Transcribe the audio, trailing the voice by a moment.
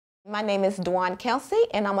My name is Dwan Kelsey,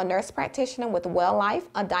 and I'm a nurse practitioner with Well Life,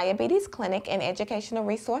 a diabetes clinic and educational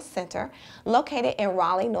resource center located in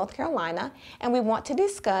Raleigh, North Carolina, and we want to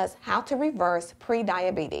discuss how to reverse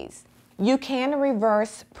prediabetes. You can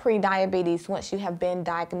reverse prediabetes once you have been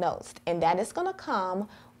diagnosed, and that is going to come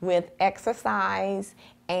with exercise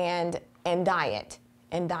and diet.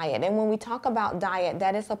 And when we talk about diet,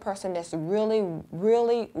 that is a person that's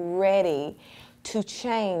really ready to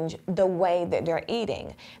change the way that they're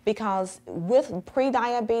eating, because with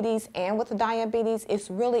pre-diabetes and with diabetes, it's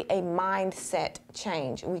really a mindset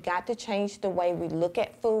change. We got to change the way we look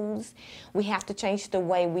at foods. We have to change the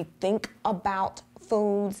way we think about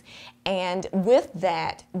foods, and with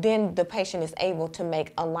that, then the patient is able to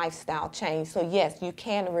make a lifestyle change. So yes, you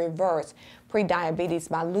can reverse prediabetes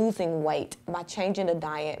by losing weight, by changing the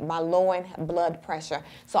diet, by lowering blood pressure.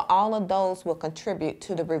 So all of those will contribute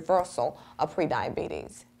to the reversal of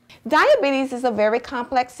prediabetes. Diabetes is a very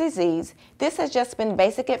complex disease. This has just been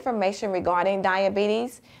basic information regarding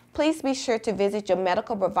diabetes. Please be sure to visit your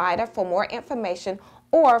medical provider for more information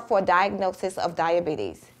or for diagnosis of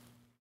diabetes.